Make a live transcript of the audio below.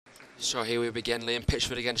So here we begin, Liam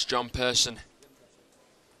Pitchford against John Persson.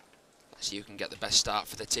 So you can get the best start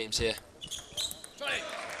for the teams here.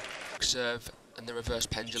 Serve and the reverse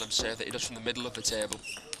pendulum serve that he does from the middle of the table.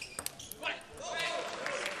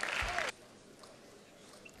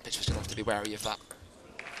 Pitchford's going to have to be wary of that.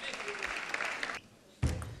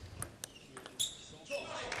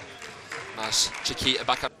 Nice. Chiquita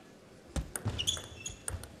back up.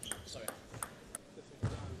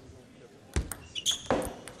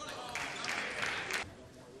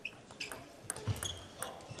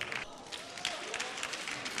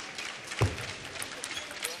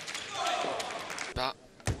 That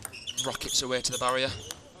rockets away to the barrier.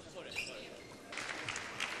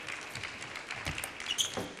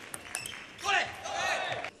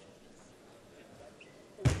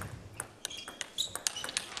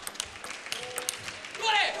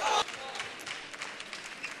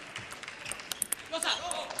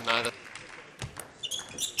 Neither.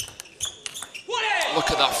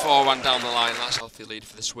 Look at that 4-1 down the line. That's a healthy lead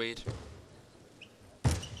for the Swede.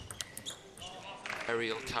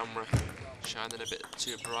 Aerial camera shining a bit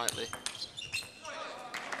too brightly.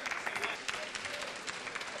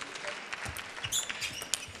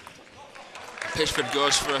 Pitchford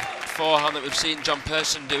goes for a forehand that we've seen John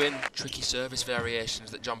Persson doing. Tricky service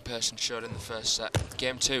variations that John Persson showed in the first set.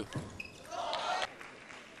 Game 2.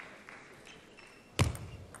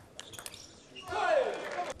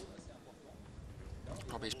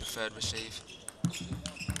 Probably his preferred receive.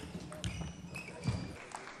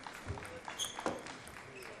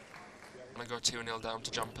 I'm going to go 2-0 down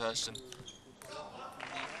to John Persson.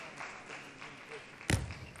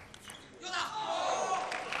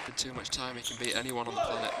 In too much time, he can beat anyone on the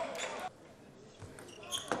planet.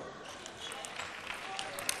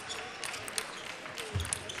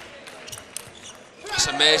 That's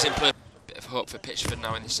amazing play. Bit of hope for Pitchford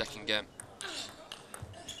now in the second game.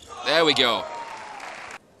 There we go.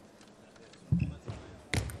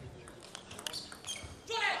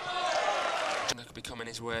 Could be coming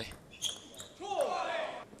his way.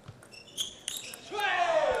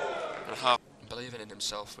 And half believing in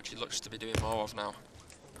himself, which he looks to be doing more of now.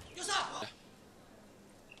 Yeah.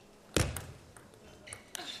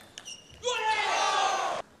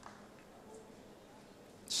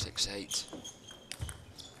 6-8.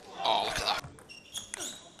 Oh, look at that.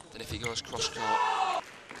 Then if he goes cross court.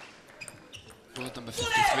 World number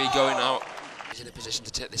 53 going out. He's in a position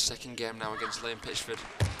to take this second game now against Liam Pitchford.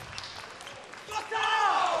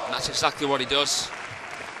 And that's exactly what he does.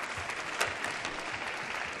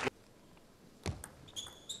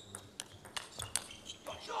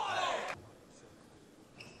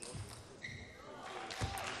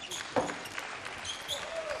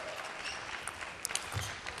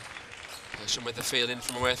 Persson with the feeling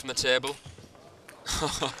from away from the table.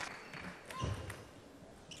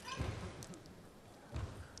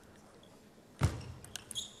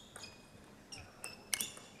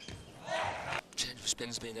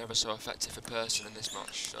 Spin's been ever so effective for Persson in this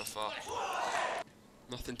match so far.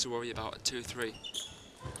 Nothing to worry about at 2-3. Look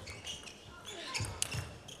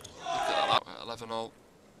at that at 11-all.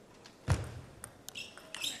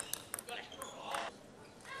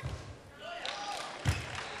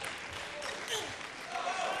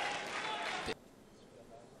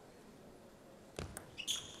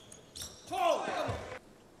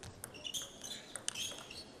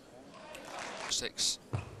 Six.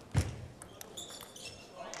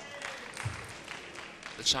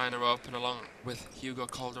 The China Open along with Hugo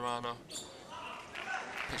Calderano.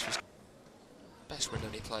 Pitchford's best win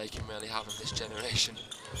any player can really have in this generation.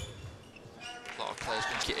 A lot of players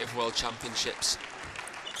competitive world championships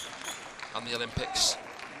and the Olympics.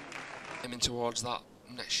 Aiming towards that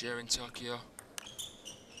next year in Tokyo.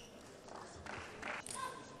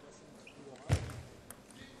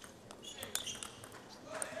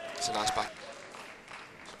 It's a nice back.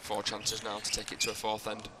 4 chances now to take it to a 4th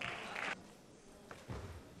end.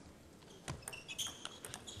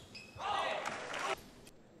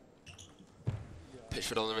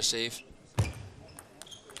 Pitchford on the receive.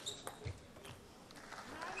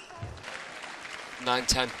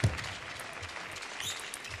 (9-10).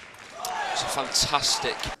 It's a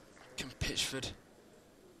fantastic. Can Pitchford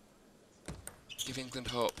give England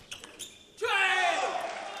hope?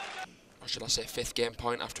 Or should I say 5th game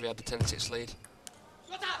point after he had the 10-6 lead?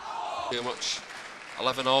 Too much.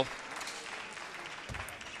 11-all.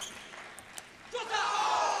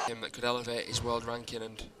 Him that could elevate his world ranking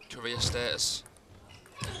and career status.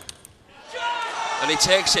 And he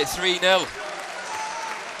takes it 3-0.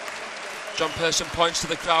 John Persson points to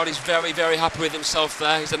the crowd. He's very, very happy with himself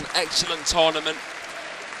there. He's had an excellent tournament.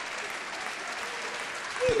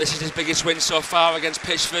 But this is his biggest win so far against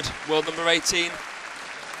Pitchford, world number 18.